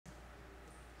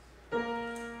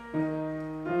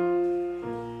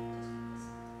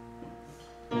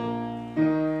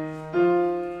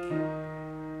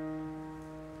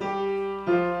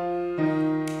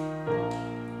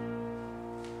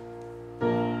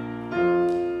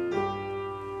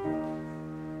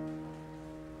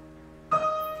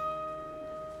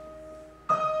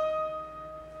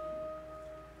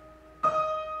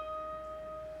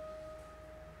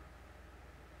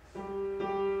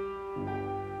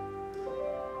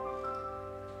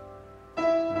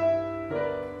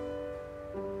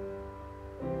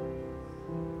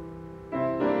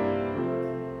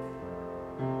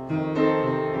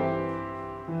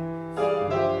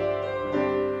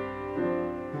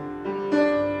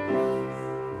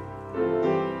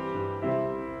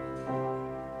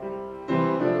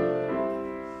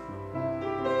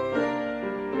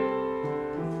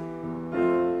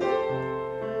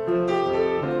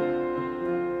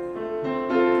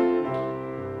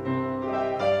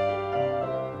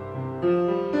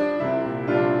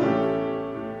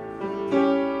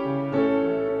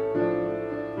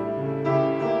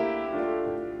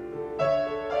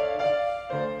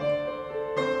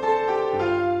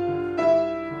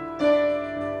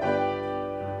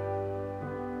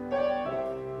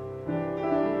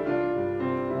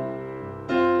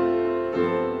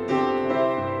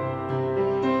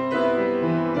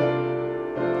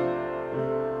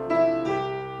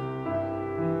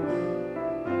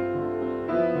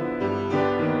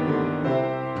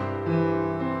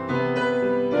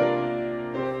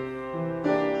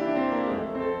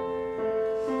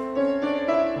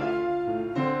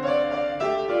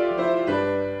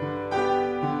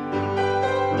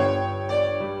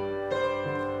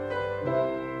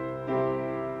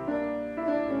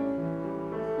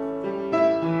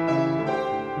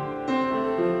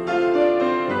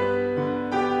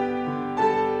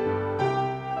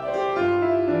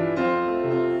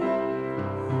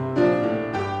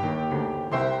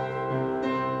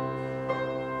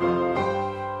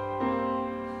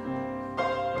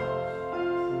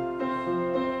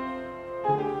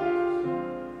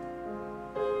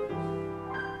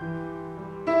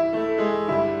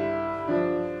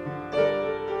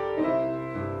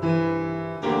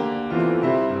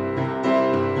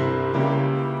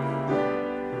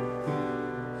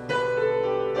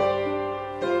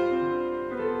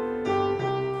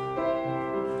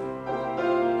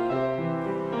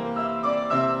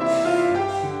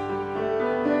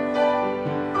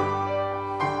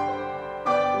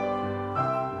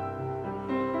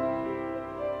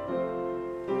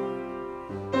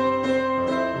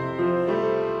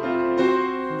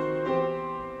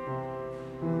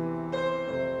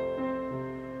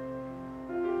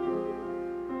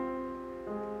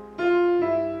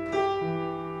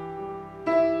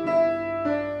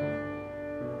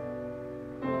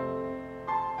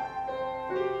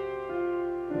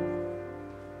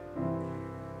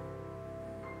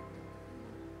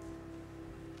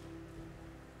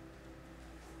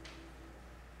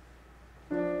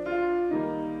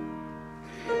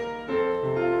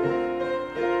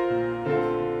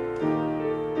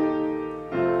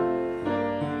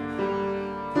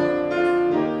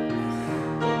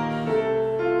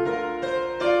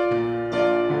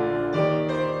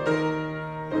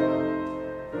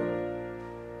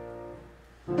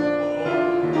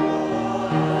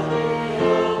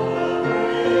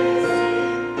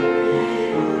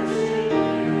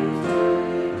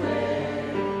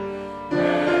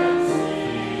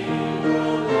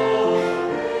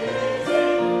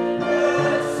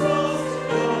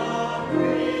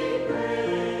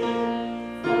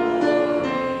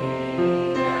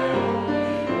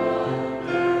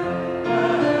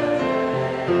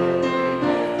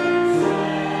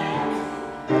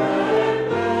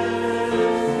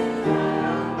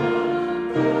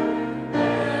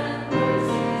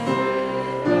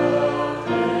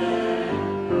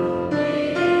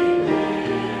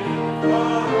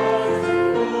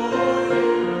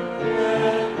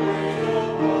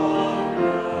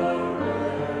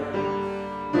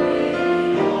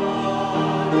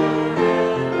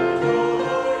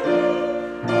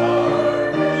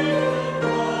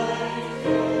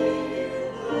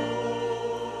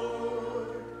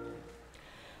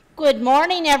Good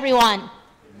morning, everyone.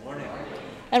 Good morning.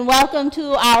 And welcome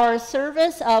to our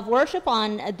service of worship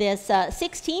on this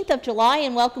 16th of July,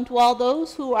 and welcome to all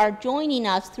those who are joining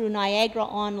us through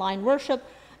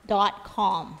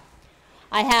NIagaraOnlineWorship.com.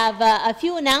 I have a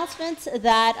few announcements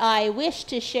that I wish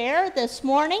to share this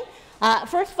morning.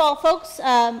 First of all, folks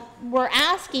were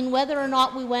asking whether or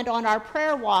not we went on our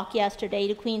prayer walk yesterday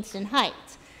to Queenston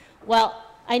Heights. Well,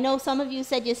 I know some of you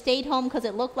said you stayed home because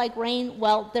it looked like rain.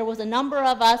 Well, there was a number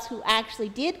of us who actually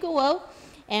did go out,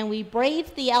 and we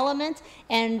braved the elements,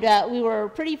 and we were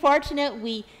pretty fortunate.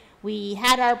 We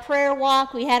had our prayer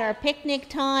walk, we had our picnic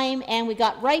time, and we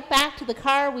got right back to the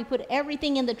car. We put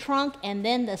everything in the trunk, and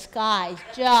then the skies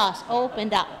just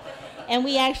opened up. And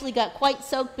we actually got quite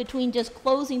soaked between just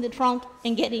closing the trunk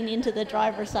and getting into the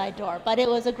driver's side door. But it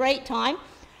was a great time.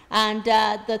 And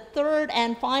the third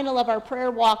and final of our prayer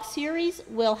walk series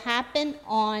will happen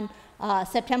on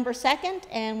September 2nd,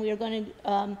 and we are going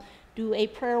to do a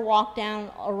prayer walk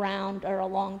down around or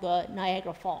along the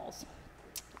Niagara Falls.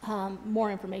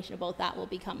 More information about that will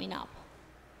be coming up.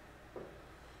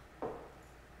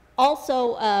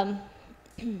 Also,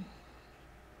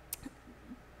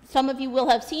 some of you will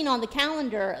have seen on the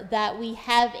calendar that we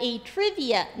have a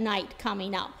trivia night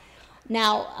coming up.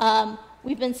 Now,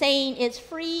 we've been saying it's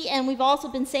free, and we've also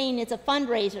been saying it's a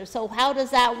fundraiser. So how does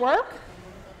that work?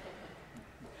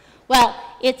 Well,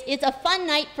 it's a fun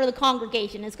night for the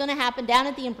congregation. It's going to happen down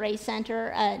at the Embrace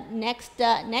Center next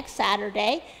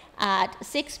Saturday at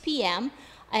 6 p.m.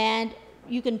 And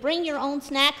you can bring your own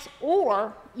snacks,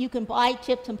 or you can buy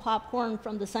chips and popcorn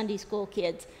from the Sunday school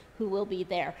kids who will be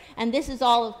there. And this is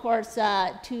all, of course,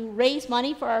 to raise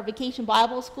money for our Vacation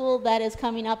Bible School that is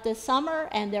coming up this summer,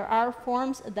 and there are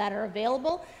forms that are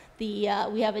available. We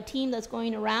have a team that's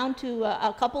going around to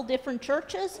a couple different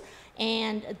churches,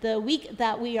 and the week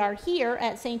that we are here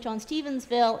at St. John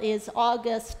Stevensville is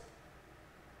August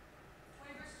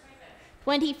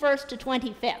 21st to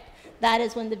 25th. That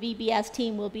is when the VBS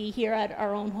team will be here at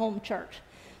our own home church.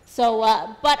 So,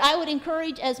 but I would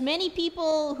encourage as many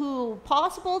people who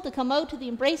possible to come out to the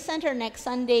Embrace Center next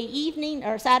Sunday evening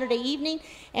or Saturday evening,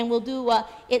 and we'll do,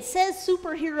 it says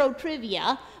superhero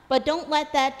trivia, but don't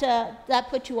let that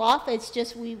put you off. It's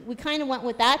just we kind of went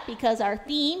with that because our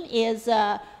theme is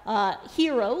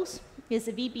heroes, is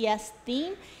the VBS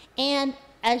theme, and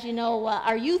as you know,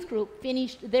 our youth group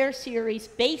finished their series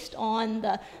based on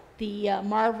the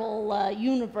Marvel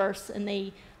universe, and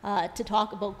they to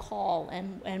talk about call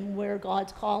and where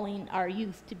God's calling our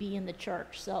youth to be in the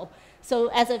church. So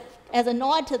as a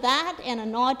nod to that and a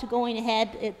nod to going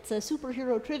ahead, it's a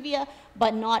superhero trivia,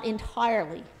 but not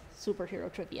entirely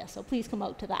superhero trivia. So please come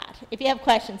out to that. If you have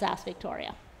questions, ask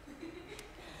Victoria.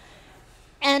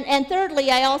 And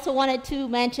thirdly, I also wanted to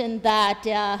mention that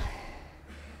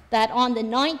that on the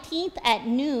 19th at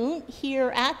noon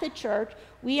here at the church,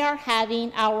 we are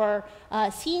having our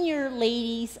senior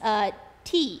ladies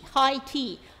tea, high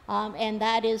tea, and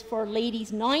that is for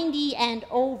ladies 90 and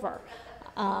over.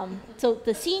 So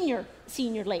the senior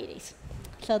ladies.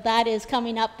 So that is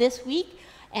coming up this week,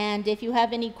 and if you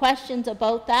have any questions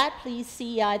about that, please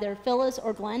see either Phyllis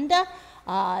or Glenda.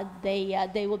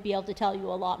 They will be able to tell you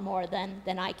a lot more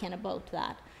than I can about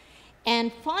that.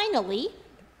 And finally,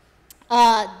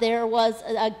 there was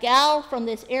a gal from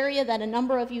this area that a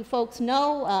number of you folks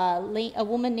know, a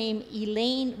woman named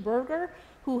Elaine Berger,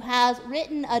 who has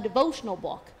written a devotional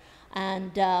book.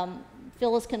 And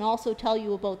Phyllis can also tell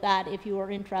you about that if you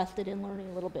are interested in learning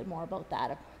a little bit more about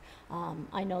that.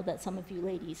 I know that some of you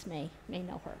ladies may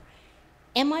know her.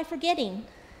 Am I forgetting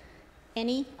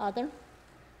any other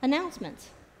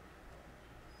announcements?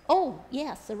 Oh,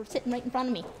 yes, they were sitting right in front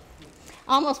of me.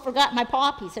 I almost forgot my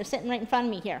poppies. They're sitting right in front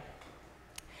of me here.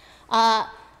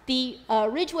 The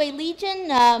Ridgeway Legion,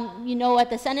 you know, at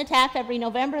the cenotaph every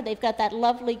November, they've got that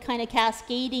lovely kind of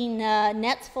cascading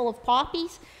nets full of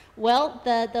poppies. Well,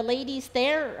 the ladies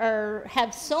there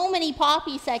have so many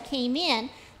poppies that came in,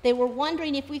 they were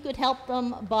wondering if we could help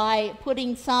them by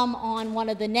putting some on one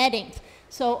of the nettings.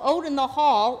 So out in the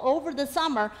hall, over the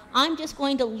summer, I'm just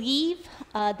going to leave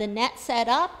the net set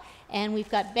up, and we've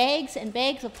got bags and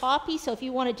bags of poppies, so if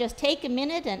you want to just take a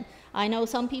minute, and I know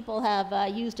some people have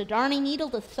used a darning needle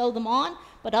to sew them on,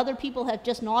 but other people have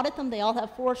just knotted them. They all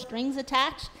have 4 strings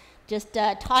attached. Just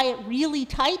tie it really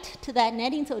tight to that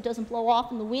netting so it doesn't blow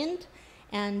off in the wind,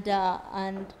 and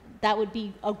that would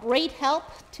be a great help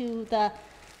to the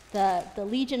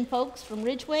Legion folks from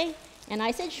Ridgeway. And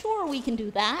I said, sure, we can do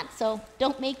that, so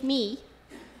don't make me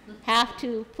have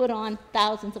to put on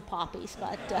thousands of poppies.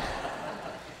 But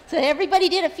so everybody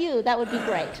did a few, that would be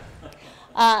great.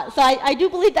 So I do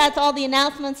believe that's all the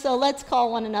announcements, so let's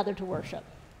call one another to worship.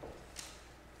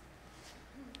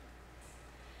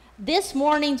 This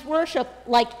morning's worship,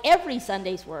 like every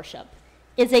Sunday's worship,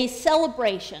 is a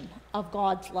celebration of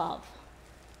God's love.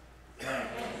 It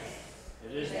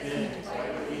has been quite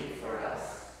a week for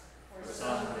us, for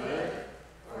some good,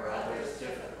 for others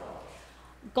difficult.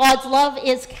 God's love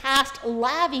is cast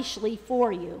lavishly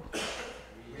for you.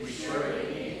 We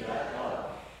surely need that love.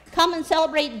 Come and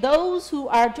celebrate those who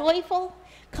are joyful.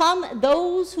 Come,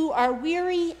 those who are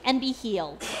weary, and be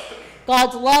healed.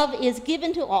 God's love is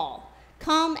given to all.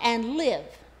 Come and live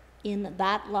in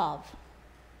that love.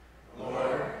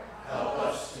 Lord, help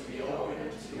us to be open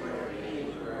to your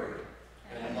redeeming word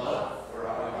and love for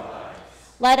our lives.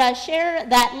 Let us share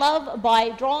that love by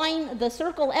drawing the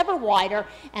circle ever wider,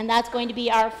 and that's going to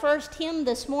be our first hymn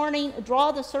this morning,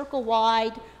 Draw the Circle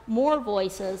Wide, More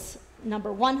Voices,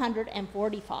 number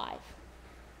 145.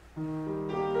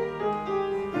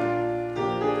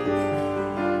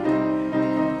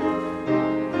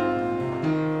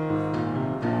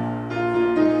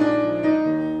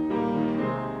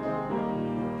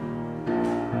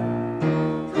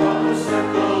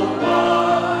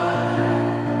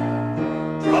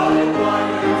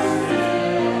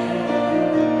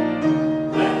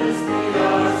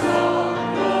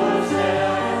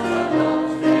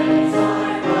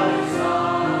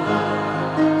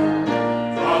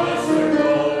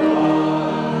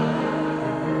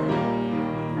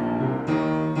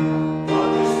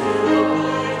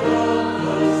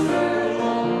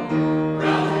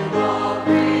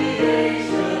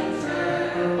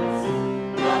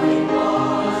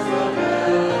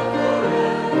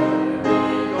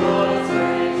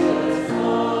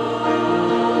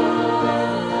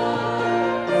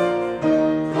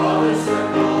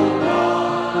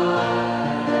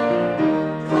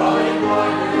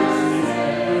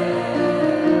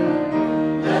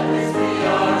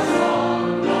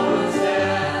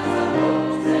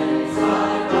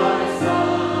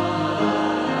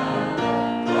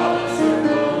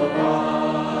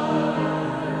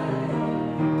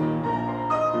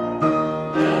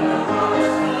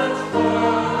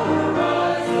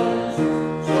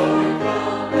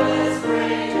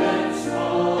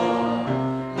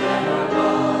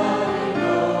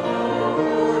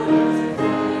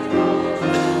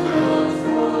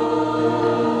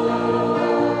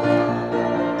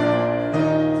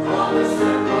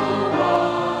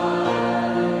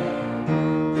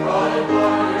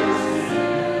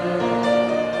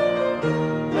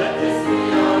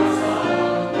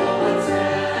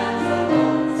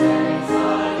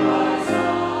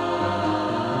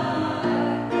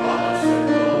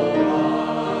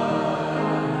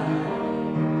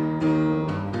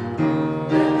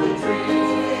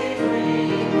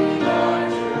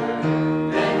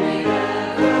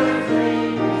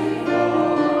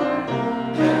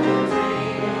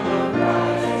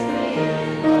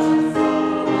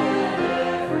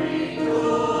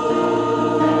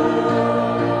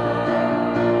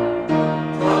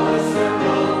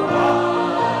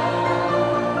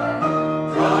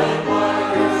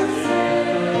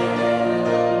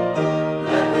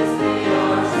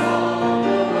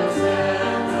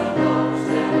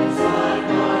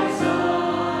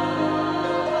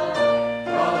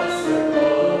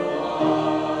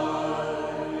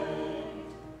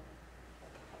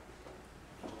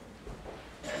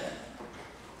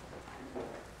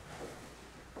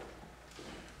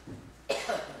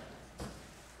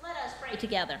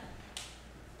 Together.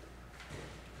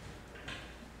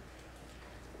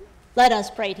 Let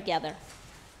us pray together.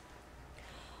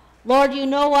 Lord, you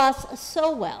know us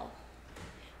so well.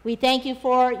 We thank you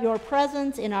for your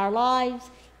presence in our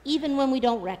lives, even when we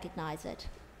don't recognize it.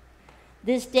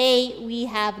 This day we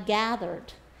have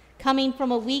gathered, coming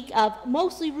from a week of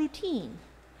mostly routine,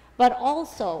 but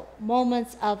also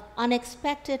moments of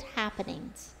unexpected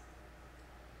happenings.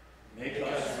 Make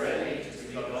us ready to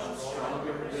become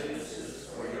stronger witnesses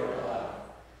for your love,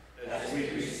 as we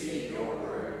receive your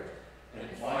word and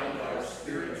find our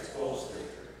spirits bolstered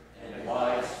and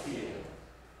lives healed.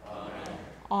 Amen.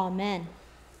 Amen.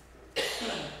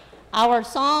 Our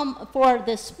psalm for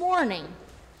this morning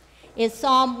is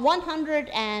Psalm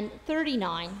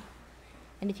 139.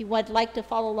 And if you would like to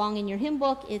follow along in your hymn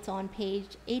book, it's on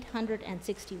page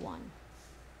 861.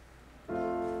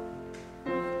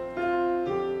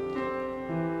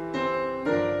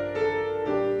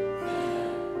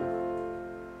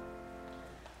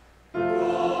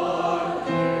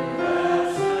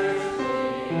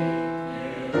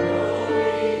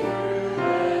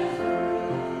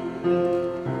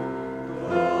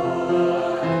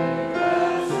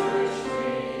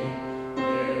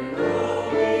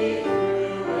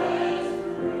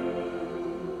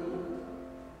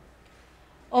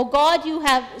 O God, you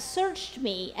have searched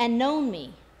me and known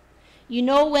me. You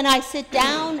know when I sit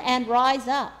down and rise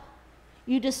up.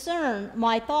 You discern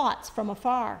my thoughts from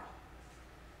afar.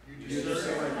 You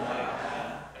discern my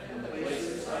path and the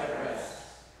places I rest.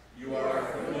 You are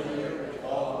familiar with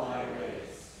all my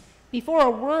ways. Before a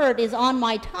word is on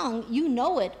my tongue, you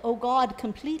know it, O God,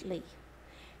 completely.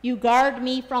 You guard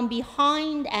me from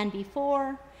behind and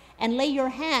before, and lay your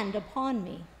hand upon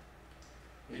me.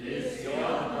 It is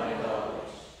beyond my knowledge.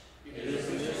 It is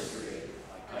a mystery.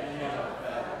 I cannot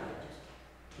fathom it.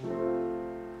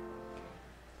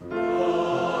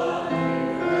 God, you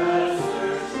have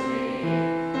searched me.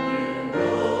 You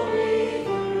know me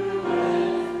through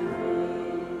and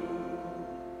through.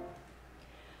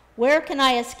 Where can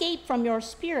I escape from your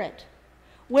spirit?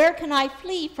 Where can I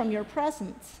flee from your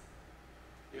presence?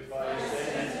 If I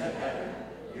ascend to heaven,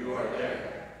 you are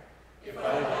there. If I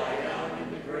lie down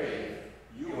in the grave,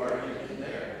 you are even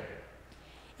there.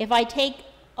 If I take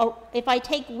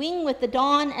wing with the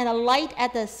dawn and alight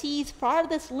at the sea's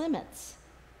farthest limits,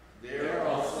 there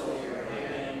also your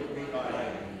hand will be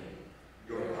guiding me,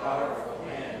 your powerful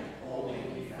hand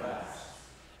holding me fast.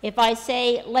 if I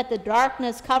say, let the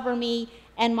darkness cover me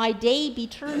and my day be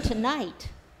turned to night,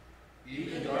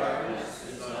 even darkness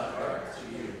is not dark to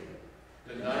you.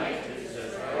 The night is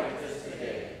as bright as the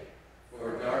day,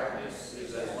 for darkness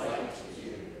is as light to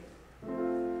you.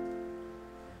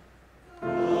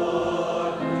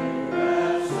 God, you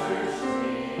have searched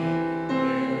me,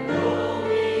 you know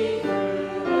me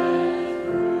through and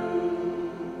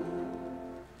through.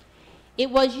 it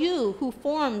was you who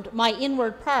formed my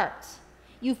inward parts.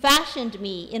 You fashioned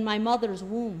me in my mother's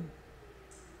womb.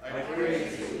 I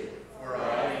praise you, for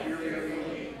I am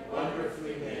fearfully,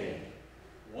 wonderfully made.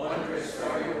 Wondrous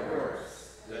are your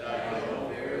works that I know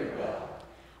very well.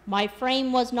 My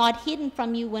frame was not hidden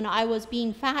from you when I was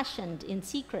being fashioned in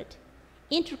secret,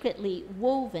 intricately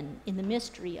woven in the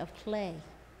mystery of clay.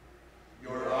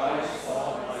 Your eyes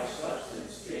saw my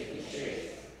substance taking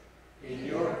shape. In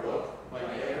your book, my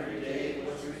every day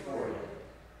was recorded.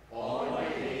 All my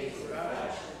days were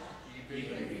fashioned,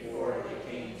 even before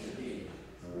they came to be.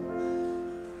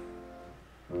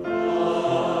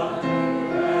 God, you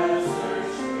have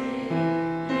searched me, you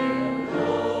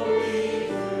know me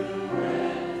through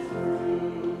and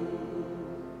through.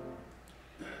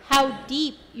 How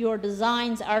deep your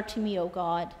designs are to me, O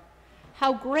God.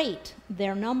 How great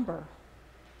their number.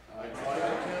 I try to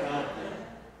count them,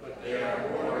 but they are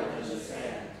more than the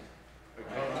sand. But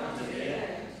come to the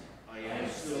end, I am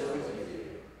still with you.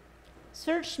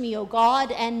 Search me, O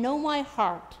God, and know my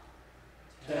heart.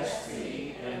 Test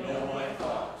me and know my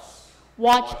thoughts,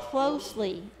 Watch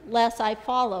closely, lest I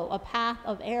follow a path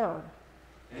of error.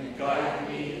 and guide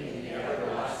me in the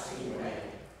everlasting way.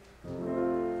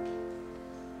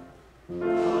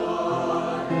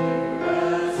 God, you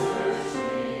have searched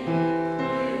me,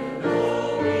 you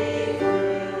know me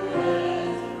through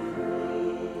and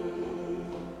through.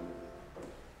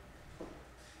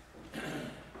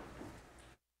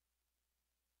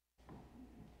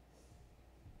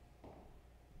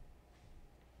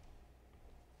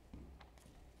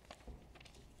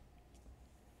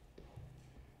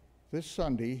 This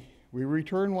Sunday, we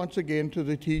return once again to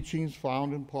the teachings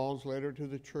found in Paul's letter to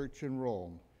the church in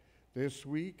Rome. This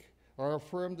week, are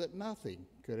affirmed that nothing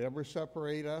could ever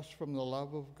separate us from the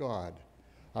love of God.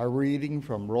 Our reading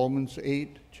from Romans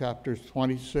 8, chapters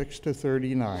 26 to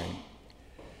 39.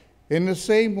 In the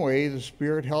same way, the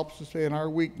Spirit helps us in our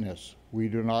weakness. We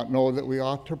do not know that we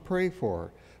ought to pray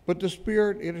for, but the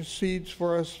Spirit intercedes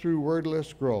for us through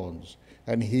wordless groans.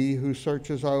 And he who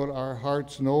searches out our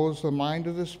hearts knows the mind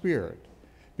of the Spirit,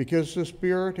 because the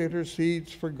Spirit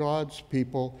intercedes for God's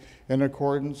people in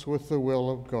accordance with the will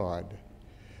of God.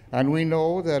 And we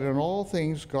know that in all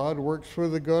things God works for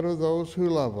the good of those who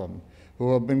love him,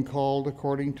 who have been called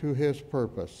according to his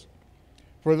purpose.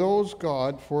 For those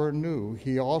God foreknew,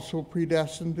 he also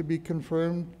predestined to be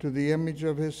conformed to the image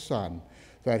of his Son,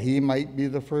 that he might be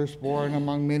the firstborn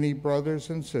among many brothers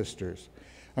and sisters.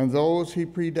 And those he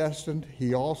predestined,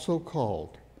 he also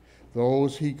called.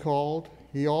 Those he called,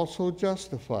 he also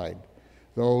justified.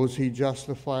 Those he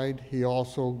justified, he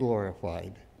also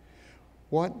glorified.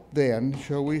 What then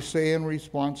shall we say in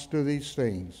response to these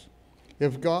things?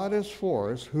 If God is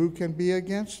for us, who can be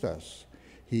against us?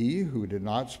 He who did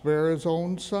not spare his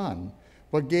own Son,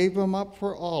 but gave him up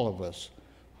for all of us,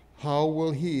 how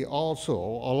will he also,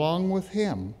 along with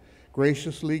him,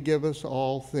 graciously give us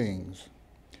all things?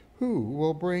 Who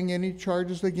will bring any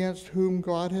charges against whom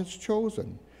God has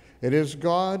chosen? It is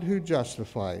God who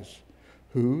justifies.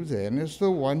 Who then is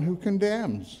the one who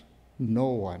condemns? No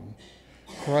one.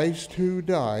 Christ who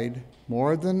died,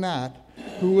 more than that,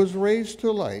 who was raised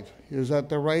to life, is at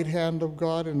the right hand of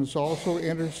God and is also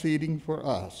interceding for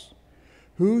us.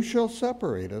 Who shall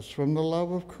separate us from the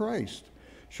love of Christ?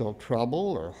 Shall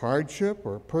trouble or hardship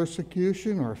or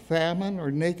persecution or famine or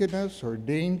nakedness or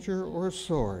danger or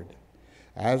sword?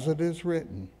 As it is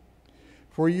written,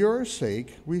 for your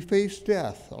sake we face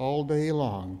death all day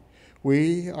long.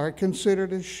 We are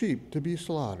considered as sheep to be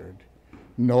slaughtered.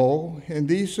 No, in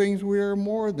these things we are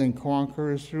more than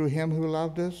conquerors through him who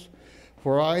loved us.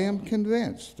 For I am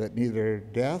convinced that neither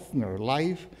death nor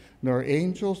life, nor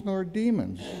angels nor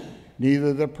demons,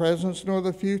 neither the present nor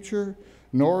the future,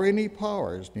 nor any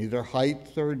powers, neither height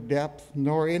nor depth,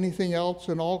 nor anything else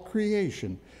in all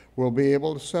creation will be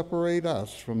able to separate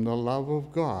us from the love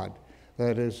of God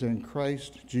that is in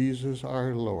Christ Jesus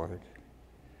our Lord.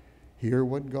 Hear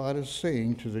what God is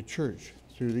saying to the church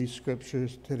through these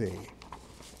scriptures today.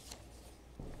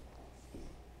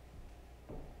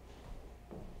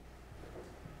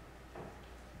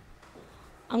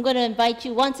 I'm going to invite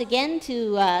you once again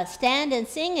to stand and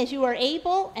sing as you are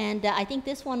able, and I think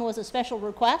this one was a special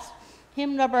request.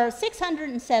 Hymn number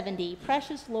 670,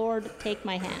 Precious Lord, Take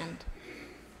My Hand.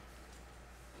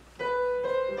 Bye.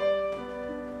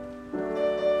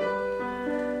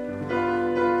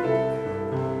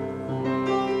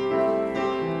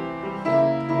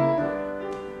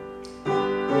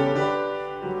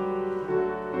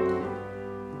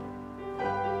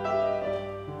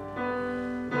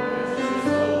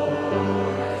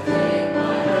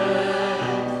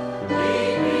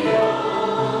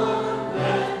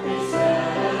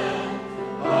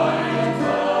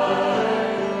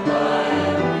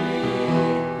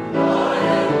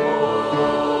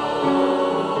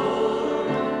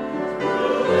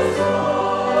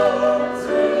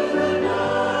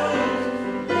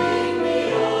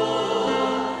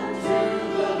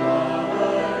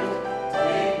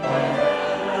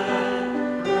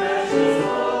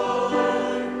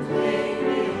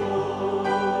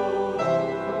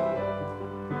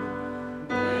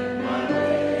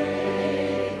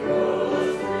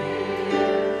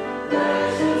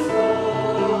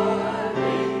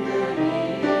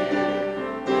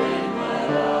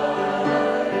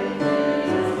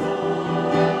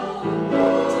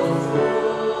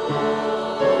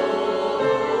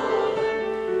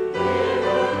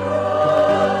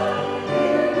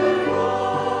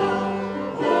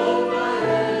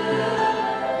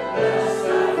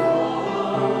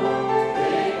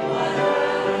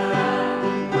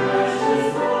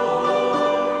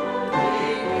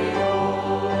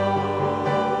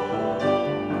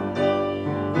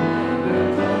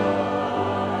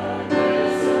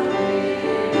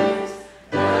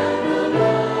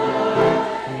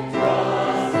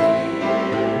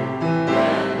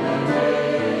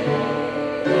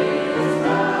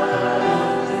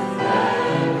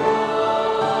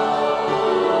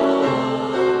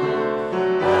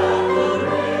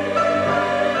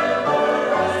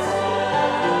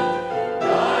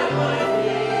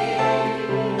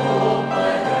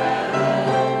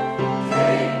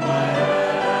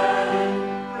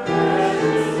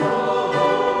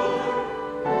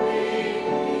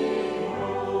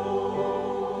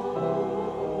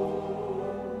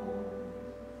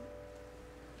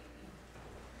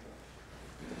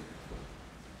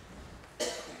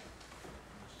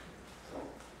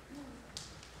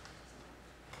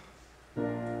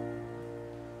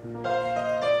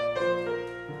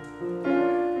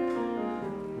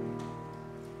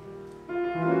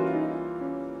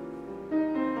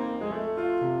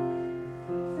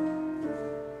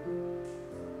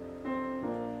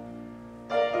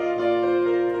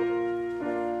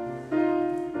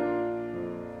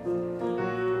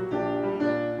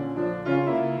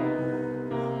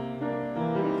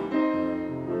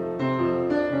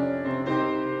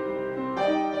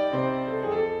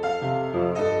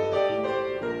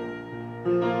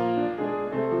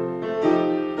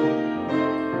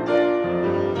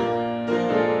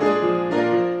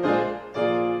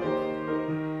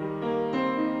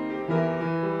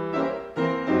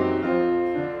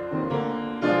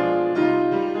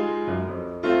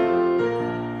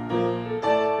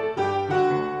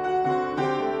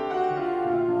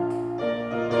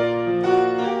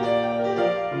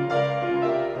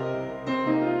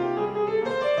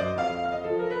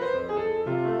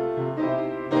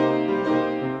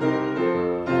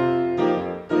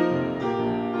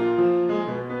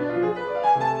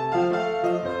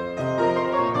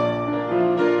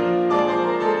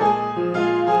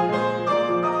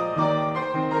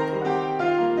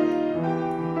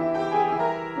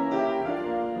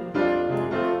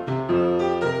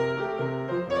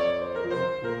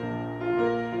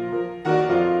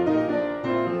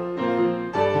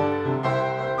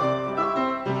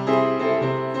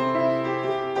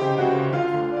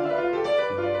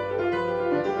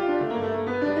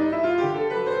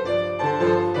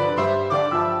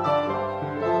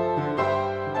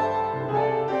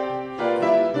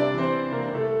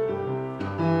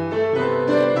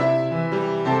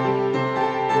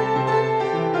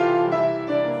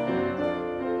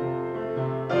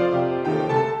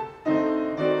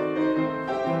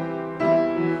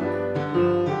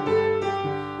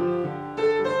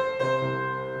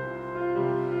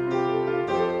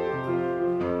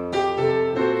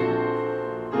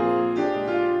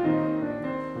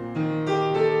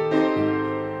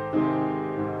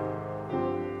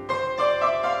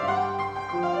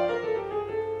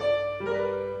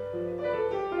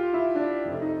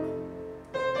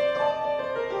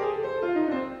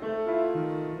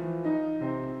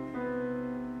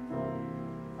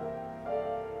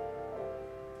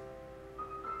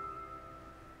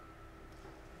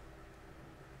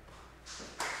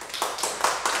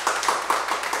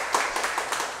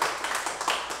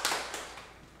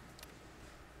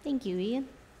 Thank you, Ian.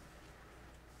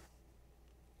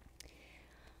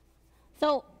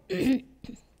 So,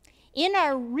 in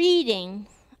our reading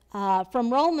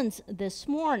from Romans this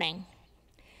morning,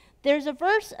 there's a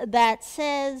verse that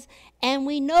says, "And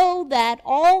we know that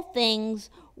all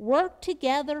things work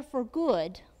together for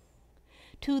good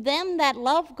to them that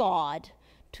love God,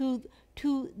 to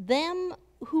them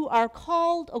who are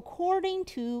called according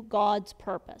to God's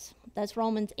purpose." That's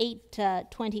Romans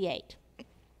 8:28.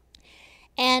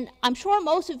 And I'm sure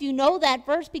most of you know that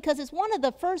verse because it's one of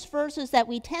the first verses that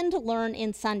we tend to learn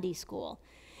in Sunday school.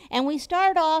 And we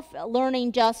start off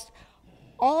learning just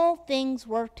all things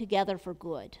work together for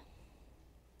good.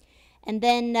 And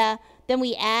then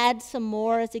we add some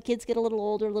more as the kids get a little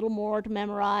older, a little more to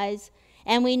memorize.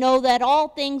 And we know that all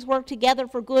things work together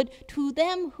for good to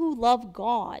them who love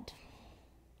God.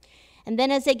 And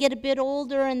then as they get a bit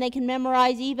older and they can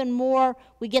memorize even more,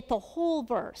 we get the whole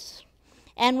verse.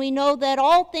 And we know that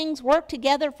all things work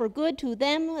together for good to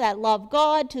them that love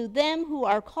God, to them who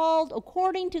are called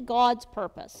according to God's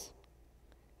purpose.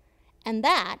 And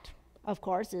that, of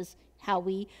course, is how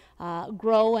we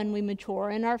grow and we mature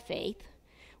in our faith.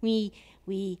 We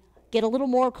get a little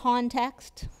more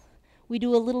context. We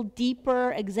do a little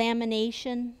deeper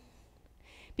examination.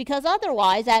 Because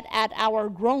otherwise, at our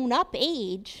grown-up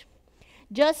age,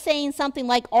 just saying something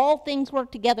like all things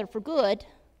work together for good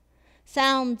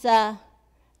sounds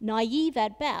naive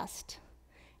at best,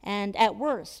 and at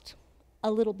worst, a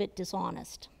little bit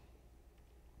dishonest.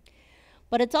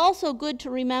 But it's also good to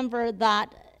remember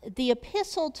that the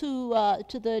epistle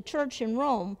to the church in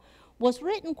Rome was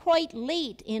written quite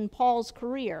late in Paul's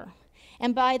career.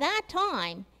 And by that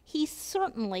time, he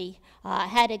certainly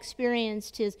had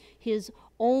experienced his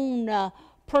own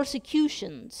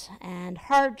persecutions and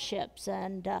hardships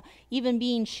and even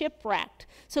being shipwrecked.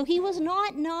 So he was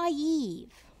not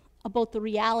naive about the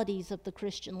realities of the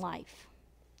Christian life.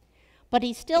 But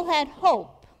he still had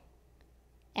hope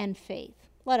and faith.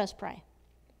 Let us pray.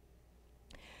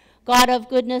 God of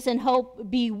goodness and hope,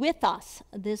 be with us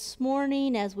this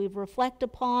morning as we reflect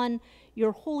upon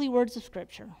your holy words of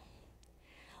Scripture.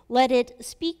 Let it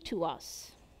speak to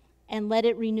us and let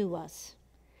it renew us.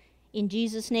 In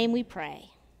Jesus' name we pray.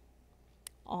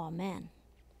 Amen.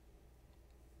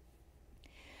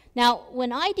 Now,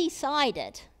 when I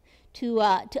decided to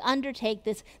undertake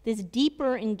this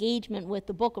deeper engagement with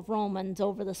the book of Romans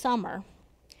over the summer,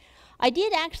 I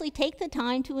did actually take the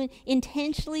time to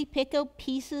intentionally pick out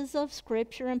pieces of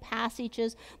scripture and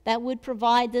passages that would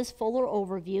provide this fuller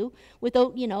overview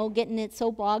without, getting it so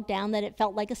bogged down that it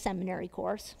felt like a seminary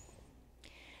course.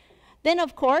 Then,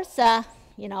 of course,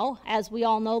 as we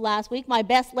all know last week, my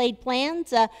best laid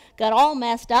plans got all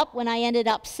messed up when I ended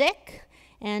up sick,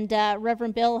 and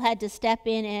Reverend Bill had to step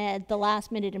in at the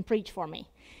last minute and preach for me.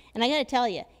 And I got to tell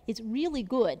you, it's really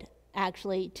good,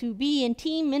 actually, to be in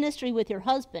team ministry with your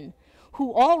husband,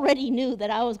 who already knew that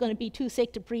I was going to be too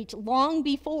sick to preach long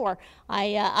before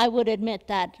I would admit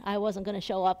that I wasn't going to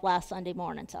show up last Sunday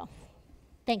morning. So,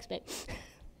 thanks, babe.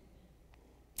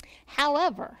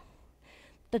 However,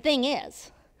 the thing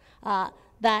is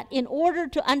that in order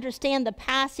to understand the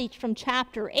passage from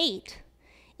chapter 8,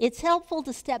 it's helpful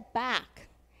to step back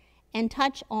and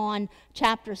touch on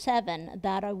chapter 7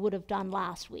 that I would have done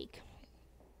last week.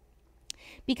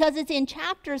 Because it's in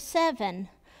chapter 7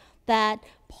 that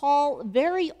Paul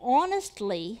very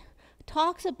honestly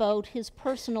talks about his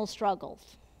personal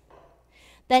struggles.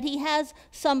 That he has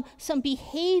some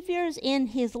behaviors in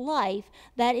his life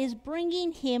that is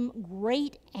bringing him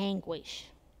great anguish.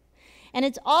 And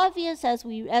it's obvious as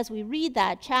we read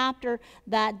that chapter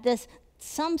that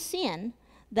some sin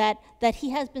that he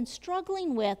has been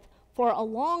struggling with for a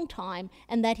long time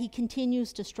and that he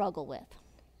continues to struggle with.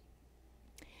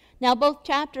 Now, both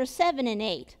chapters 7 and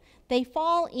 8, they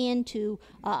fall into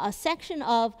a section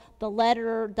of the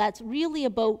letter that's really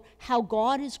about how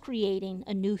God is creating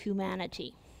a new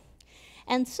humanity.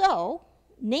 And so,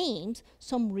 names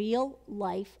some real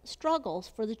life struggles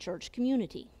for the church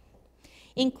community,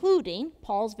 including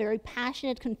Paul's very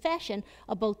passionate confession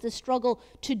about the struggle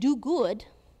to do good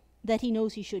that he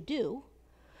knows he should do,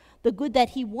 the good that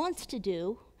he wants to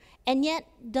do, and yet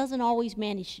doesn't always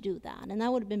manage to do that. And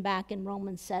that would have been back in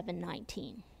Romans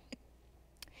 7:19.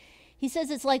 He says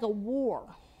it's like a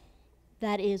war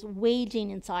that is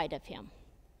waging inside of him.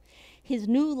 His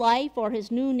new life or his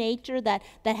new nature that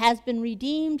has been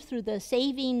redeemed through the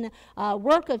saving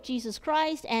work of Jesus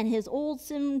Christ, and his old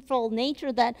sinful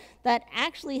nature that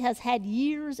actually has had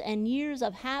years and years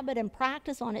of habit and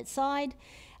practice on its side,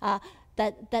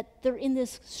 that they're in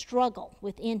this struggle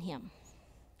within him.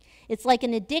 It's like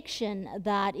an addiction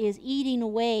that is eating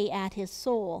away at his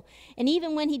soul. And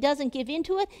even when he doesn't give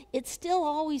into it, it's still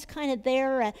always kind of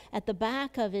there at the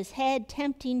back of his head,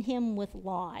 tempting him with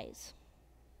lies.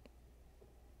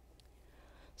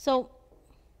 So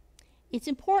it's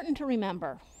important to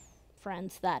remember,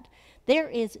 friends, that there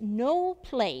is no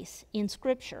place in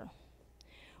Scripture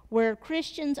where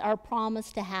Christians are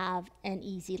promised to have an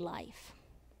easy life.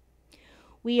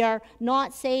 We are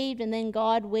not saved and then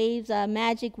God waves a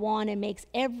magic wand and makes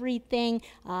everything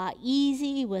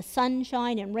easy with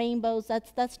sunshine and rainbows.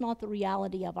 That's not the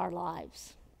reality of our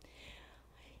lives.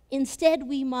 Instead,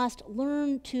 we must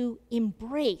learn to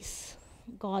embrace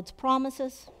God's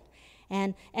promises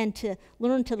and to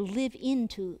learn to live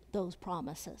into those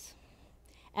promises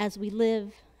as we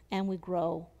live and we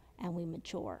grow and we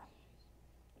mature.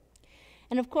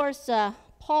 And of course,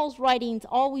 Paul's writings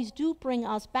always do bring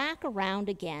us back around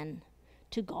again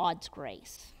to God's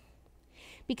grace.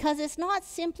 Because it's not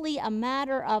simply a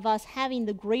matter of us having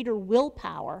the greater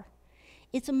willpower,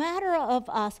 it's a matter of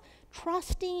us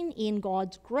trusting in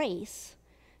God's grace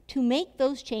to make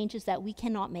those changes that we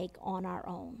cannot make on our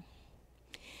own.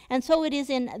 And so it is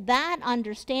in that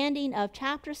understanding of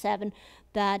chapter 7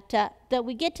 that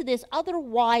we get to this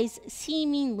otherwise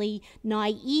seemingly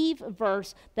naive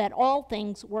verse that all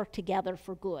things work together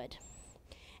for good.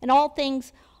 And all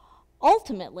things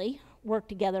ultimately work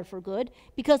together for good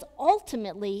because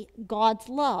ultimately God's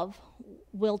love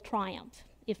will triumph,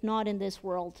 if not in this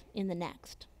world, in the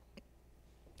next.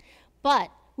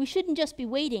 But we shouldn't just be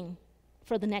waiting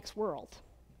for the next world.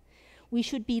 We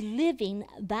should be living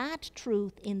that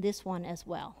truth in this one as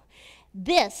well.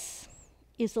 This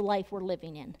is the life we're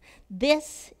living in.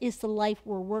 This is the life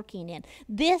we're working in.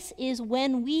 This is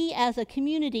when we as a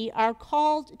community are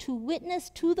called to witness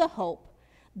to the hope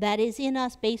that is in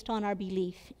us based on our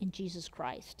belief in Jesus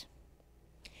Christ.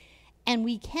 And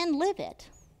we can live it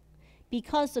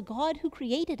because the God who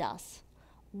created us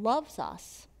loves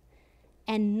us,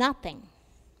 and nothing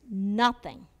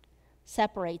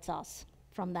separates us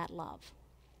from that love.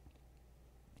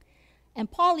 And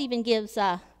Paul even gives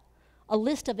a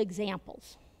list of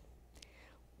examples.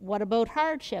 What about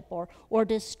hardship or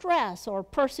distress or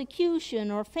persecution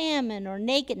or famine or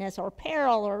nakedness or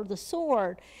peril or the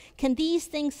sword? Can these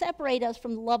things separate us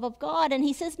from the love of God? And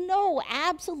he says, no,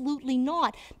 absolutely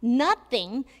not.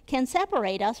 Nothing can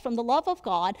separate us from the love of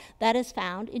God that is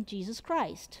found in Jesus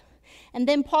Christ. And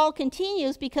then Paul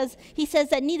continues because he says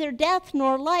that neither death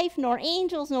nor life nor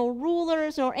angels nor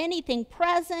rulers nor anything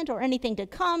present or anything to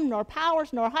come nor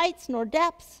powers nor heights nor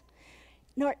depths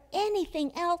nor anything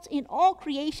else in all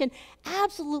creation,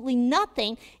 absolutely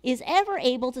nothing is ever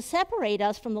able to separate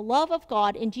us from the love of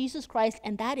God in Jesus Christ,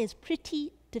 and that is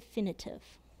pretty definitive.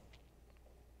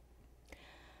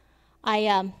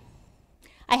 I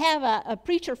have a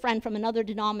preacher friend from another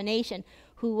denomination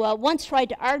who once tried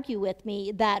to argue with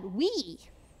me that we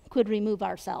could remove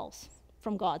ourselves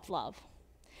from God's love.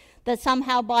 That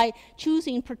somehow by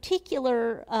choosing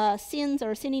particular sins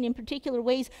or sinning in particular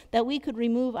ways, that we could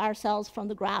remove ourselves from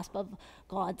the grasp of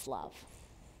God's love.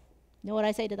 You know what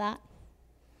I say to that?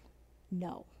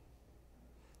 No.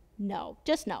 No,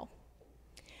 just no.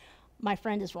 My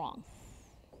friend is wrong.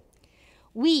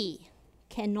 We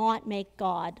cannot make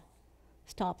God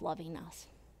stop loving us.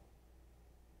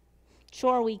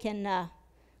 Sure, we can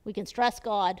stress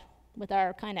God with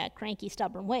our kind of cranky,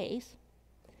 stubborn ways.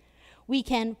 We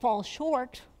can fall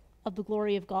short of the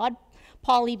glory of God.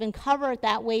 Paul even covered it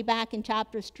that way back in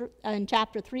chapter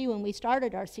 3 when we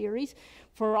started our series.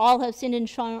 For all have sinned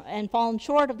and fallen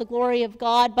short of the glory of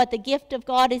God, but the gift of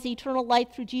God is eternal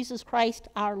life through Jesus Christ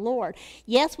our Lord.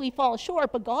 Yes, we fall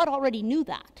short, but God already knew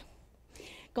that.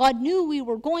 God knew we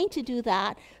were going to do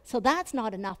that, so that's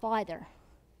not enough either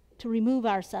to remove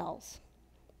ourselves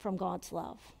from God's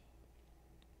love.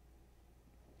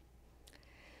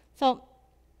 So,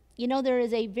 you know, there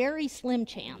is a very slim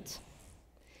chance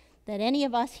that any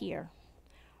of us here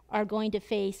are going to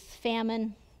face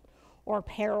famine or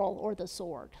peril or the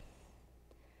sword.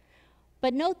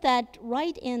 But note that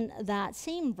right in that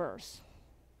same verse,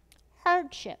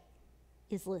 hardship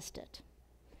is listed.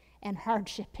 And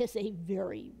hardship is a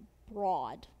very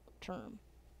broad term,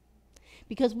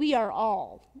 because we are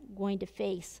all going to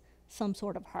face some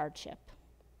sort of hardship.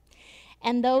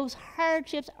 And those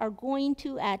hardships are going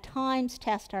to, at times,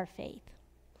 test our faith.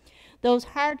 Those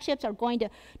hardships are going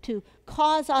to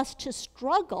cause us to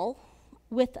struggle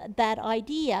with that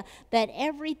idea that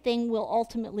everything will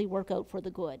ultimately work out for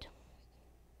the good.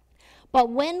 But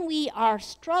when we are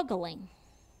struggling,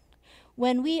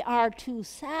 when we are too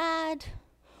sad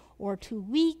or too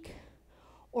weak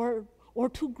or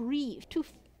too grieved,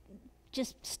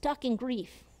 just stuck in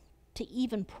grief to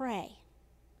even pray.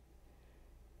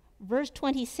 Verse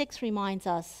 26 reminds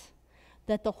us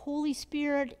that the Holy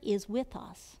Spirit is with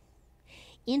us,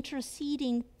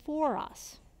 interceding for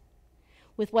us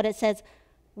with what it says,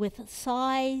 with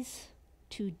sighs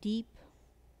too deep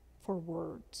for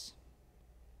words.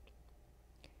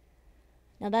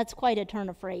 Now that's quite a turn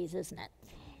of phrase, isn't it?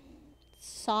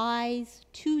 Sighs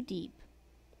too deep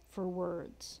for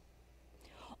words.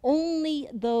 Only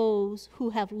those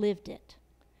who have lived it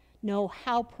know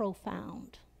how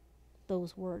profound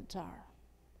those words are.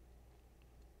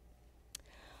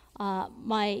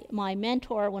 My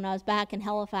mentor, when I was back in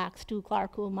Halifax, Stu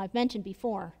Clark, whom I've mentioned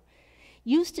before,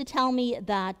 used to tell me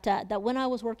that when I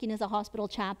was working as a hospital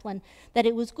chaplain, that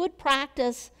it was good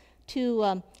practice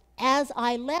to, as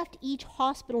I left each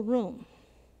hospital room,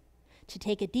 to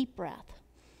take a deep breath,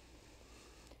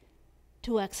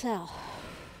 to exhale,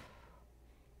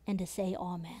 and to say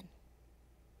amen.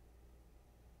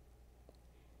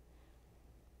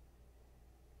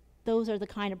 Those are the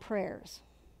kind of prayers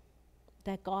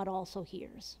that God also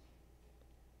hears.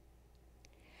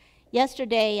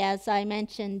 Yesterday, as I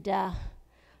mentioned,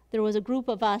 there was a group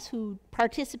of us who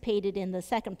participated in the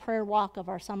second prayer walk of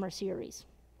our summer series.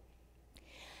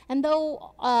 And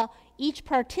though each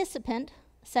participant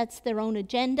sets their own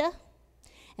agenda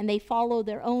and they follow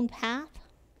their own path,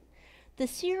 the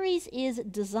series is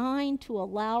designed to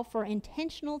allow for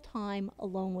intentional time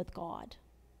alone with God,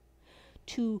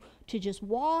 to just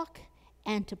walk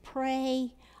and to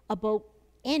pray about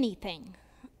anything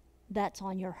that's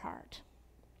on your heart.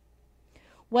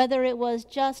 Whether it was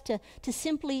just to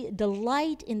simply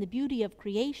delight in the beauty of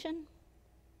creation,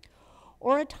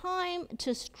 or a time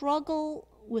to struggle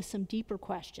with some deeper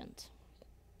questions.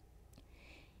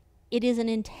 It is an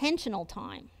intentional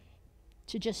time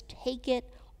to just take it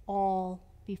all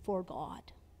before God.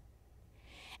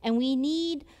 And we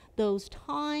need those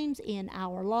times in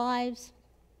our lives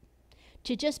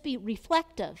to just be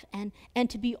reflective and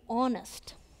to be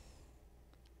honest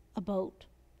about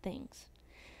things.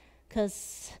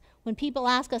 Because when people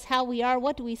ask us how we are,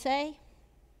 what do we say?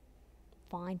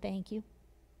 Fine, thank you.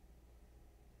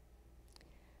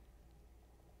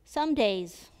 Some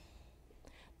days,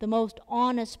 the most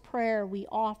honest prayer we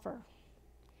offer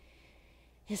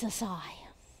is a sigh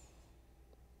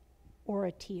or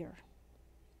a tear.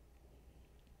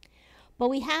 But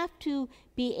we have to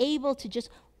be able to just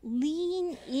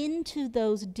lean into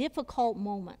those difficult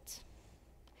moments,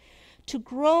 to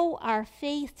grow our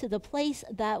faith to the place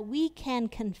that we can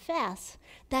confess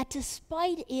that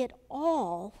despite it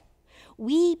all,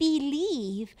 we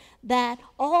believe that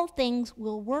all things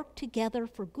will work together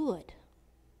for good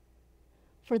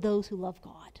for those who love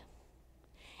God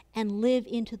and live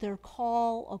into their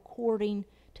call according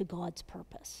to God's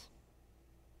purpose.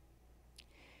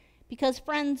 Because,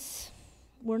 friends,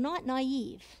 we're not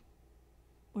naive.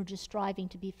 We're just striving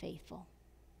to be faithful.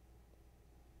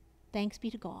 Thanks be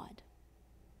to God.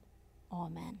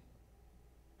 Amen.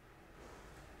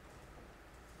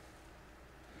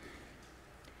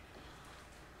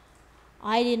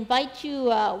 I'd invite you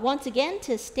once again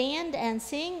to stand and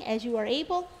sing as you are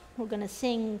able. We're going to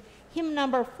sing hymn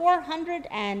number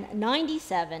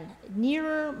 497,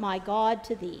 Nearer My God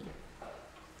to Thee.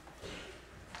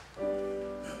 Nearer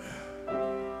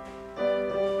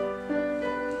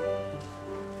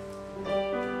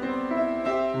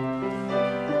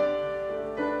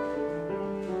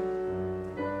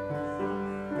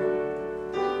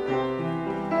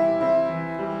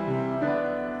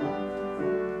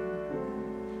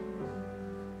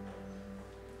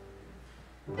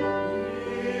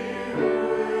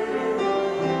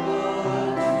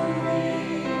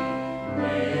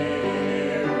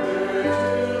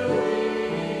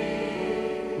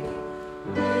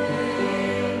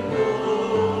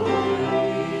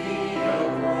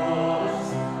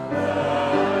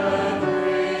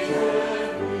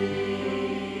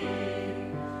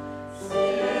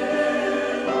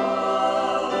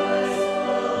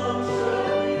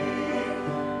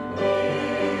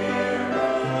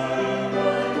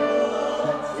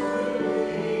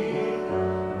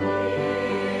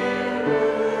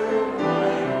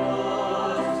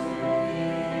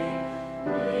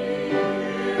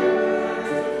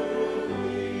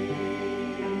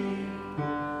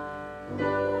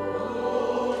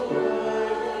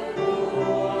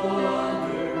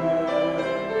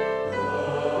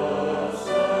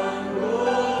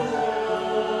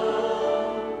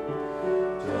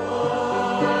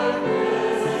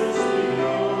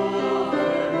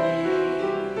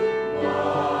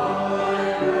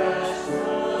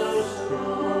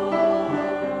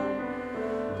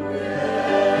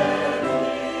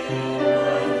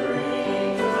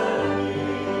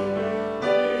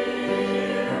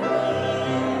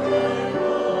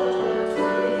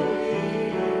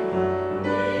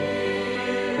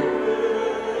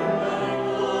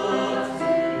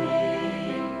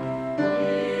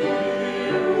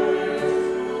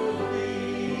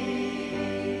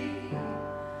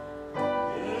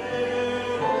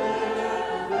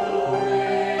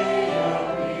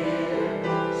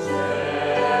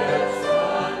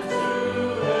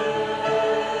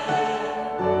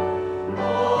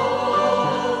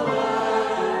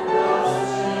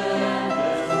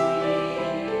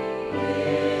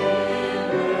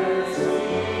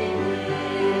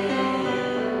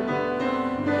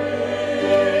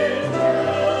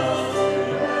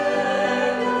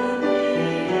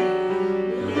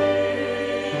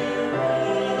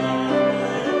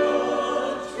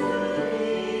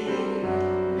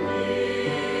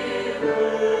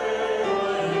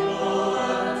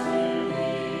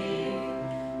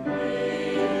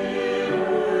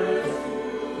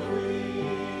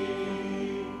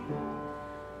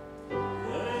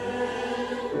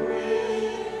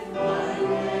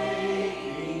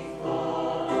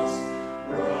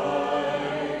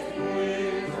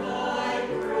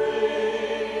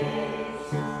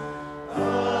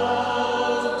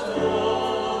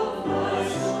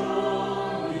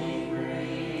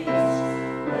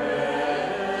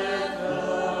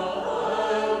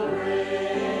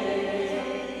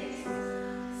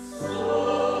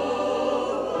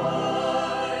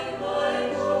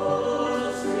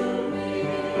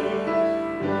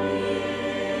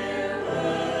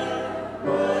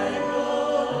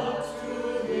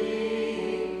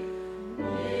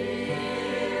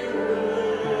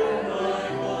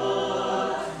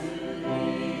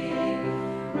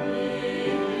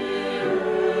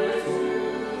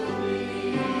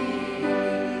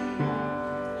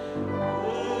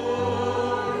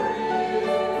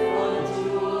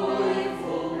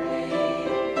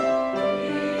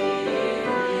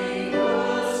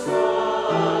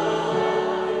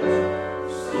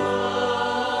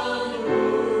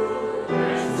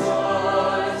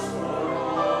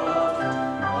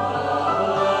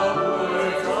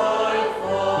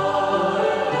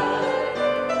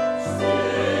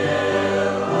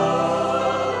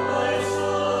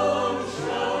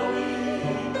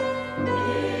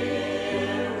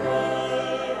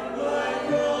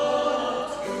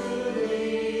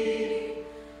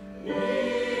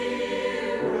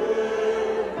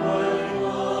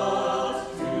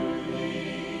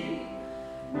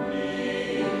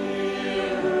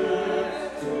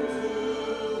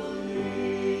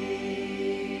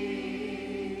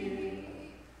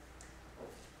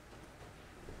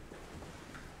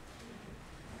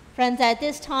Friends, at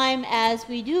this time, as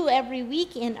we do every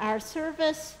week in our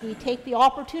service, we take the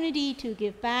opportunity to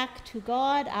give back to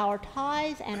God our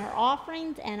tithes and our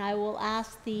offerings, and I will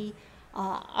ask the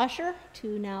usher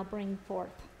to now bring forth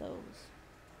those.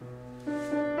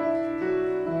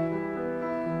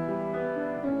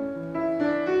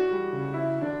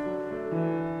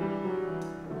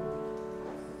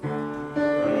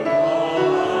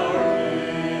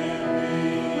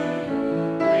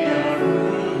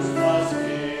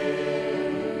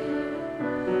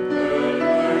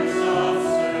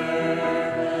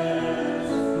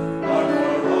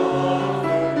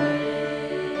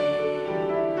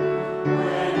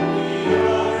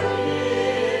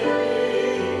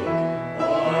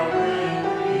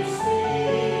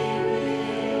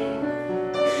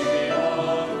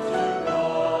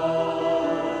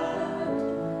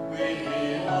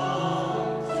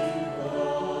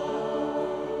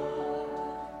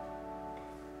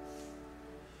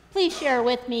 Please share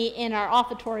with me in our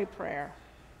offertory prayer.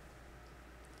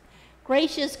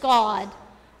 Gracious God,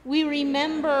 we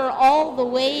remember all the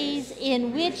ways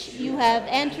in which you have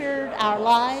entered our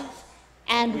lives,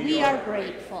 and we are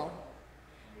grateful.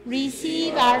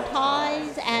 Receive our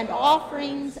tithes and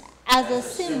offerings as a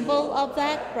symbol of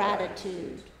that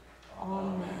gratitude.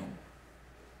 Amen.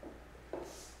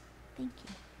 Thank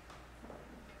you.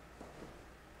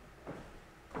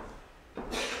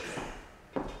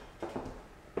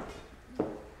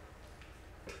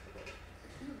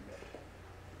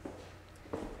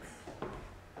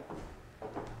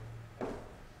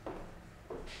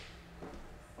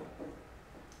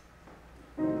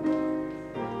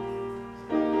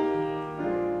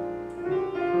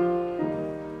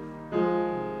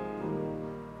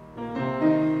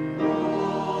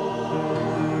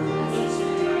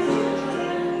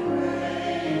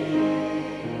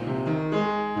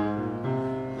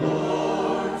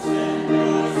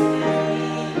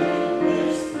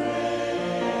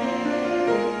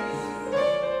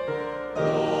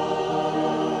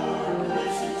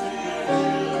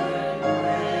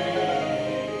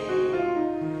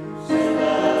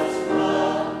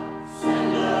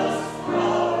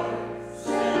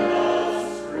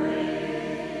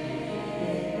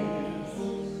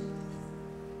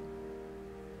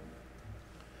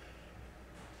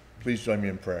 Please join me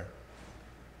in prayer.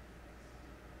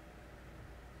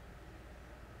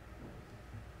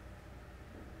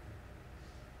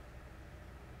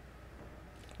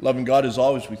 Loving God, as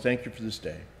always, we thank you for this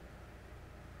day.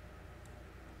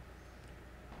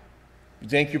 We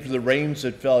thank you for the rains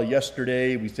that fell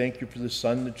yesterday. We thank you for the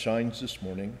sun that shines this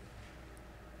morning.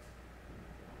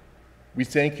 We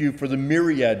thank you for the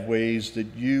myriad ways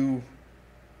that you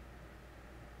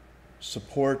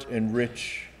support,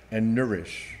 enrich, and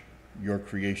nourish your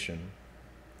creation.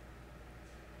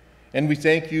 And we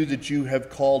thank you that you have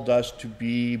called us to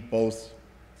be both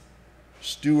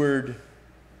steward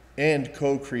and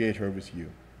co-creator with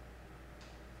you.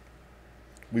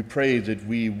 We pray that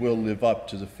we will live up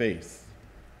to the faith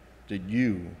that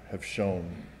you have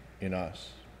shown in us.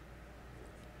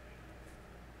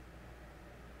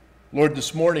 Lord,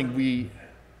 this morning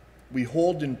we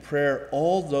hold in prayer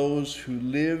all those who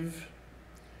live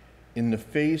in the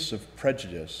face of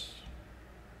prejudice,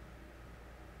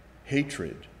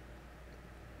 hatred,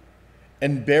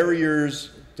 and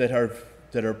barriers that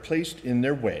are placed in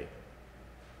their way,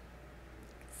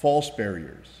 false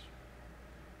barriers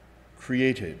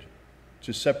created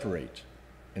to separate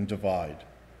and divide.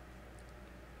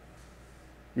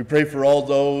 We pray for all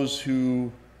those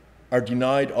who are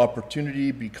denied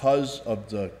opportunity because of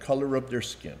the color of their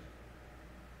skin,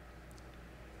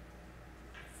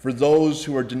 for those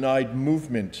who are denied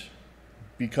movement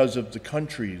because of the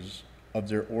countries of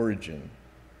their origin,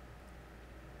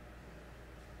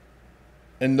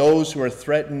 and those who are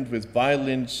threatened with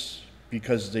violence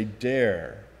because they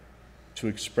dare to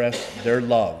express their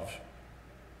love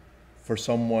for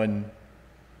someone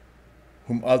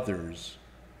whom others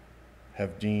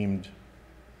have deemed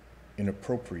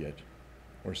inappropriate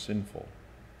or sinful.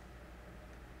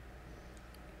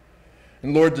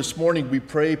 And Lord, this morning we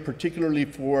pray particularly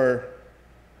for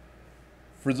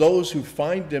those who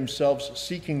find themselves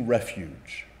seeking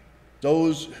refuge,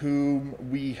 those whom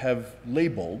we have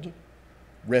labeled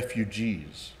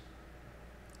refugees,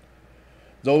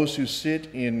 those who sit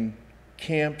in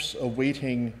camps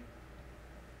awaiting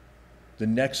the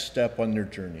next step on their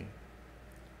journey,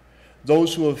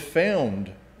 those who have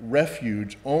found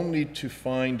refuge only to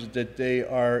find that they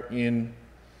are in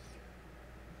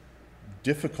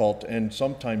difficult and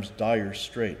sometimes dire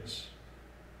straits.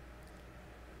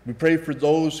 We pray for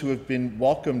those who have been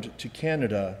welcomed to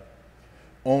Canada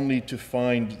only to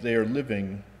find they are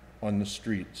living on the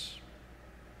streets.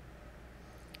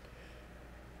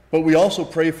 But we also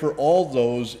pray for all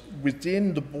those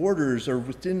within the borders or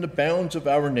within the bounds of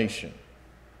our nation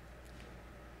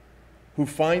who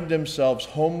find themselves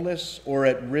homeless or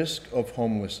at risk of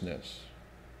homelessness.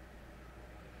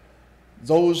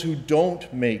 Those who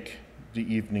don't make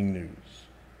the evening news.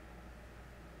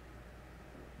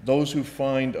 Those who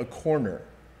find a corner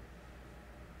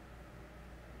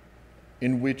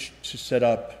in which to set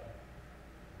up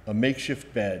a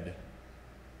makeshift bed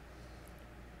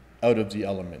out of the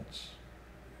elements.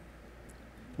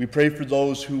 We pray for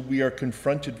those who we are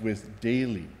confronted with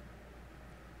daily,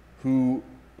 who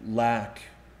lack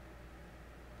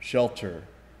shelter,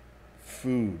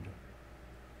 food,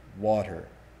 water,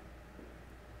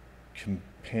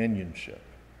 companionship.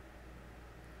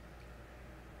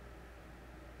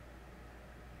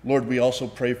 Lord, we also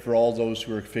pray for all those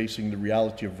who are facing the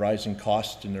reality of rising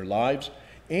costs in their lives,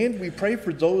 and we pray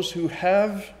for those who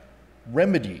have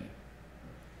remedy.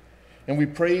 And we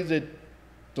pray that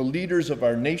the leaders of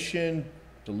our nation,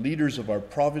 the leaders of our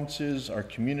provinces, our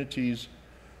communities,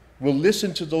 will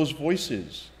listen to those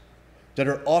voices that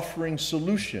are offering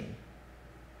solution,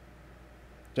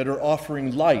 that are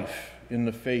offering life in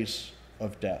the face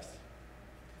of death.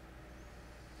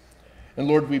 And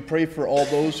Lord, we pray for all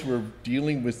those who are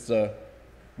dealing with the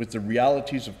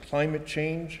realities of climate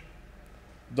change,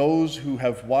 those who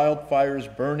have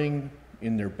wildfires burning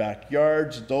in their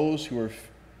backyards, those who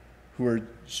are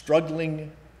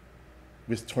struggling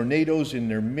with tornadoes in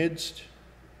their midst,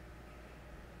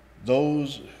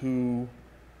 those who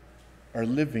are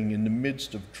living in the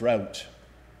midst of drought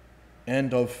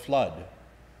and of flood.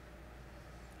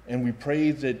 And we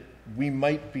pray that we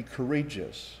might be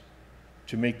courageous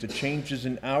to make the changes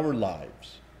in our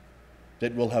lives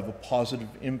that will have a positive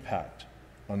impact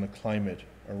on the climate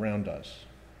around us.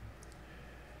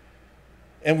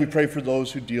 And we pray for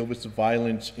those who deal with the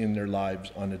violence in their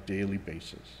lives on a daily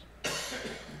basis.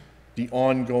 The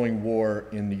ongoing war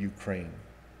in the Ukraine.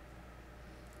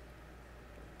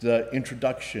 The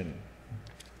introduction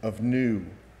of new,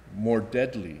 more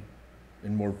deadly,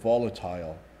 and more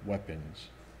volatile weapons.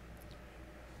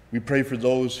 We pray for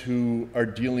those who are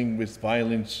dealing with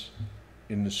violence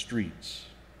in the streets.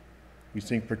 We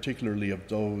think particularly of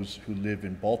those who live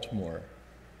in Baltimore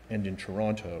and in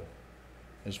Toronto,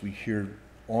 as we hear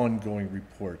ongoing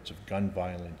reports of gun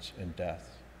violence and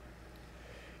death.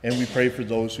 And we pray for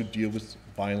those who deal with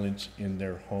violence in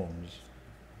their homes.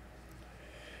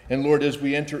 And Lord, as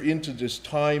we enter into this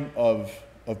time of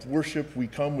worship, we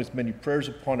come with many prayers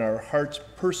upon our hearts,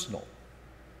 personal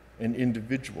and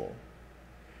individual.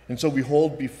 And so we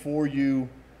hold before you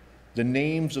the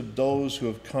names of those who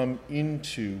have come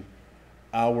into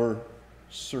our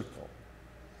circle.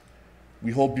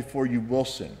 We hold before you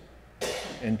Wilson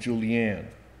and Julianne,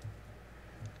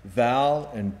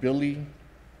 Val and Billy,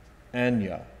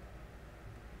 Anya,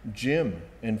 Jim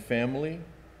and family,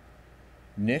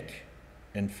 Nick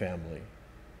and family,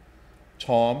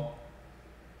 Tom,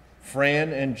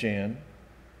 Fran and Jan,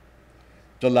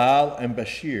 Dalal and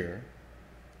Bashir,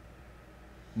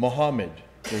 Mohammed,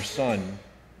 their son,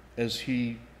 as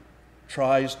he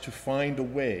tries to find a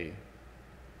way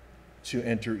to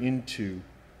enter into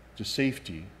the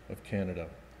safety of Canada.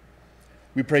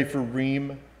 We pray for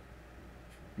Reem,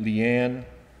 Leanne,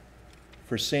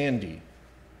 for Sandy,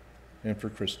 and for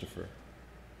Christopher.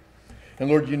 And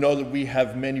Lord, you know that we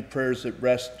have many prayers that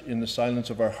rest in the silence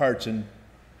of our hearts, and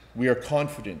we are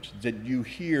confident that you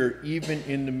hear even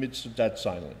in the midst of that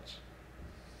silence.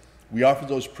 We offer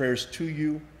those prayers to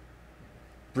you,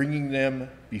 bringing them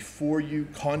before you,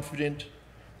 confident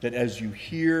that as you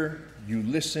hear, you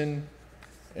listen,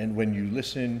 and when you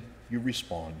listen, you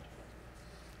respond.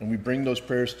 And we bring those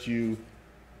prayers to you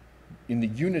in the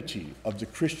unity of the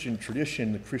Christian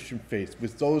tradition, the Christian faith,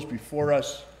 with those before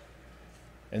us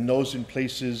and those in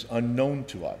places unknown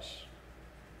to us.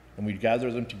 And we gather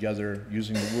them together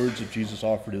using the words that Jesus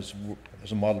offered as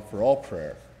a model for all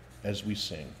prayer as we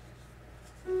sing.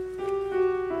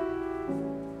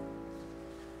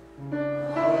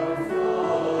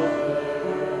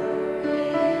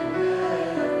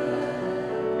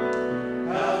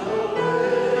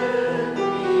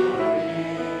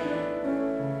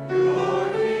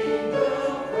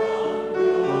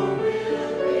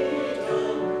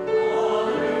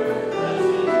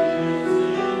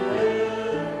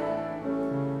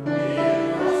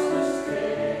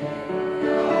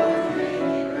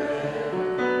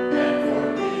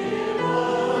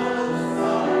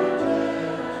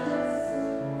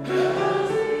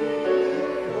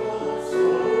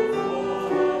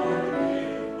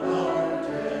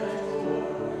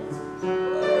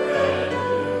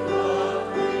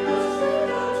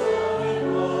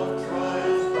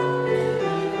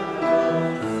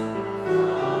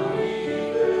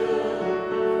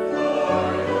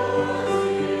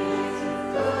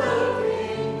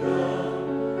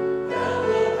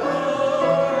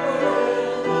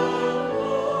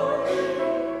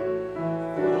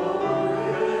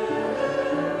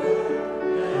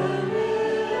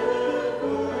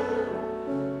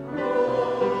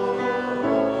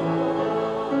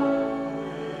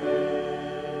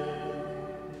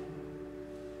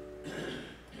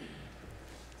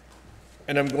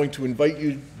 And I'm going to invite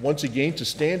you once again to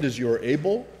stand as you are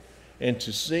able and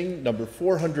to sing number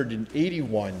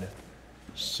 481,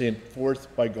 Sent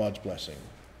Forth by God's Blessing.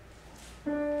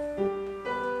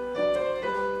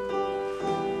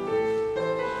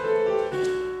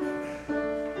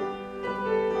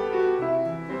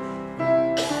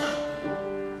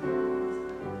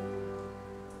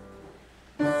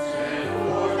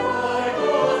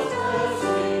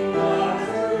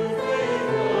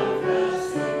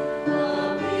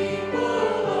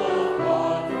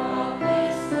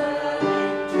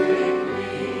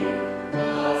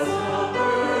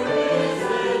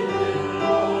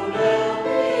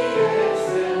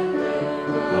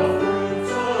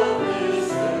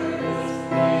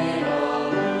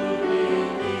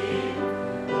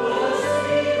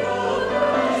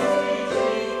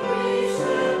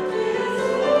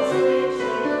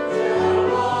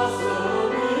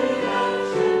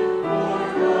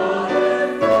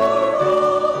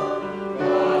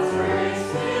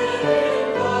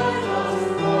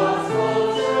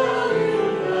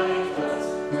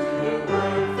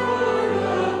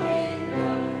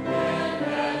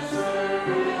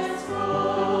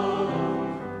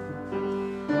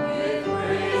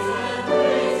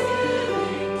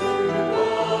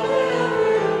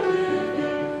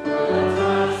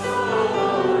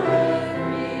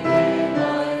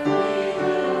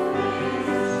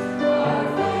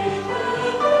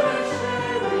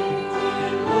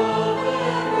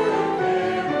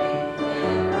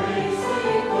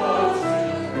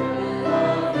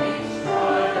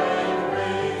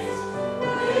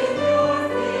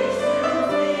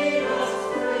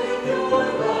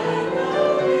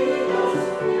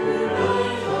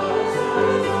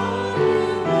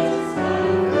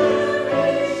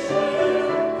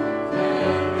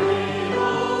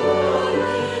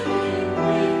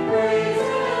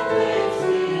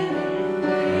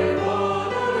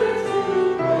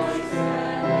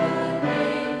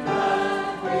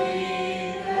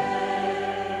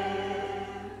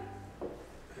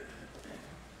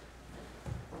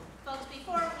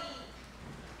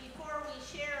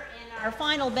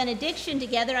 Benediction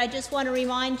together, I just want to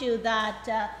remind you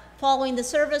that following the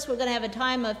service, we're going to have a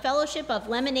time of fellowship of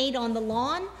lemonade on the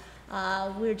lawn.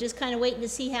 We're just kind of waiting to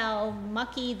see how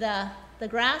mucky the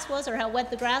grass was, or how wet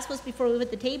the grass was before we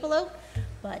put the table out,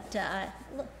 but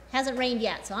hasn't rained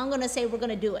yet, so I'm going to say we're going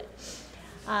to do it.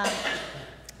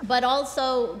 But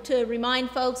also to remind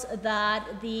folks that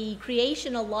the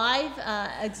Creation Alive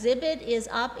exhibit is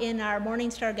up in our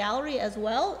Morning Star Gallery as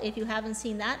well. If you haven't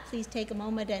seen that, please take a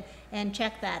moment and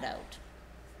check that out.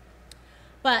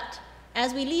 But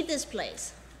as we leave this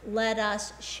place, let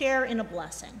us share in a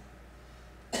blessing.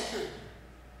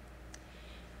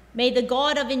 May the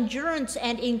God of endurance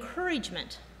and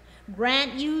encouragement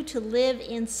grant you to live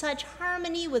in such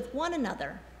harmony with one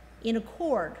another, in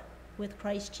accord with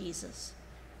Christ Jesus.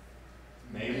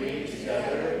 May we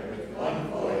together with one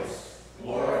voice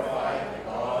glorify